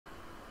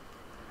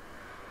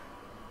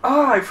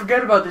Oh, I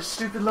forget about this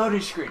stupid loading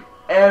screen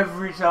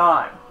every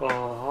time.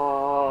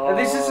 Oh. At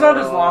least it's not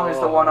as long as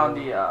the one on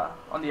the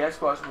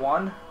Xbox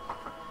One.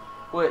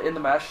 In the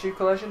Master Chief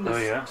Collection,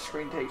 this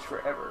screen takes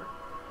forever.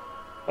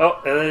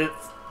 Oh, and then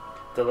it's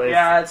delayed.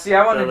 Yeah, see,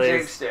 I want to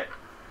jinx it.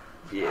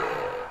 Yeah.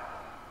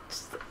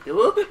 Just a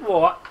little bit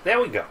more. There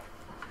we go.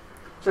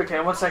 It's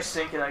okay. Once I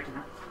sync it, I can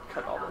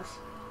cut all this.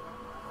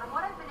 From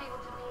what I've been able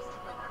to piece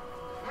together,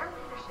 their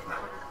leadership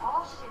ordered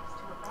all ships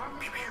to abandon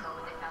Halo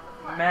when they found the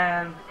flood.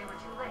 Man, But they were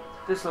too late.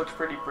 this looks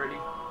pretty. The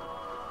flood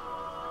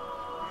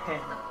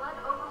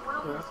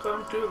overwhelmed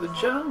Welcome to the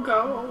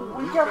jungle.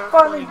 We got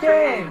fun and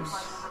games.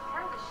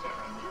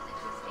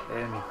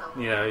 And,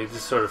 you know, you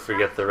just sort of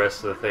forget the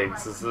rest of the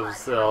things. It's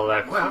all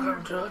like,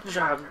 welcome to the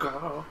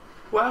jungle.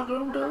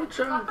 Welcome to the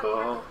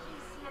jungle.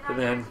 And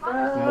then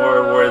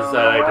more words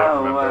that I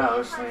don't remember.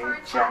 Oh,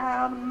 sweet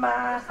child of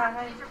mine.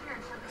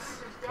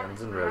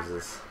 Guns N'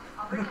 Roses.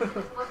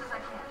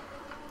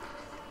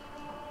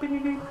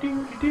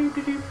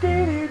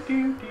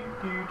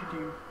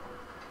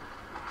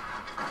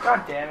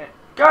 God damn it.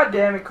 God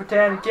damn it,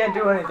 Cortana, you can't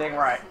do anything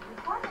right.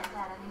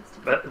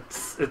 But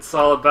it's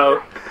all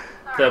about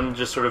them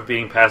just sort of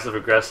being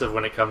passive-aggressive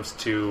when it comes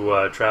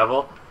to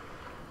travel.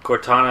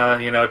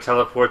 Cortana, you know,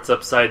 teleports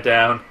upside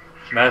down.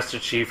 Master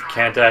Chief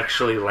can't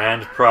actually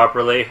land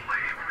properly.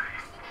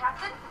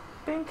 Captain?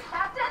 Bink.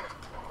 Captain?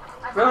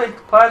 Really?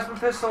 Plasma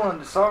pistol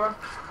and Sora?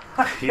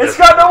 He It's doesn't-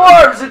 got no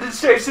arms and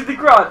it's chasing the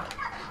grunt.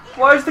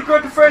 Why is the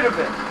grunt afraid of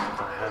it?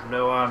 I have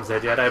no arms,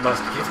 and yet I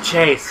must give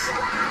chase.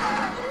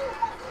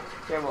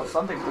 Okay, well,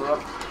 something blew up.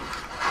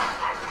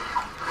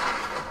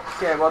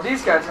 Okay, well,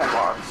 these guys have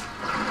arms.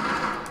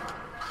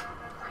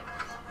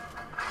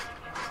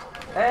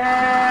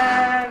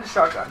 And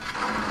shotgun.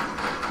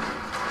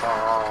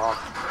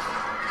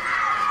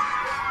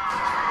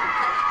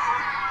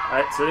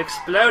 That's an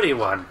explodey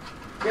one.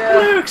 Yeah.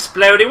 Blue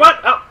explodey one.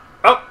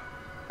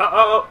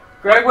 Oh.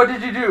 Greg, what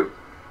did you do?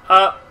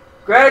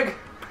 Greg?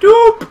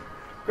 Doop.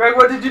 Greg,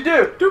 what did you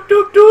do? Doop,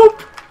 doop,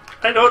 doop.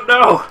 I don't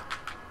know.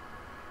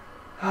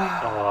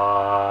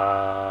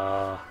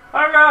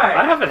 Alright.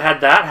 I haven't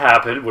had that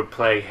happen with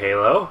playing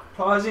Halo.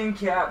 Pausing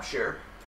capture.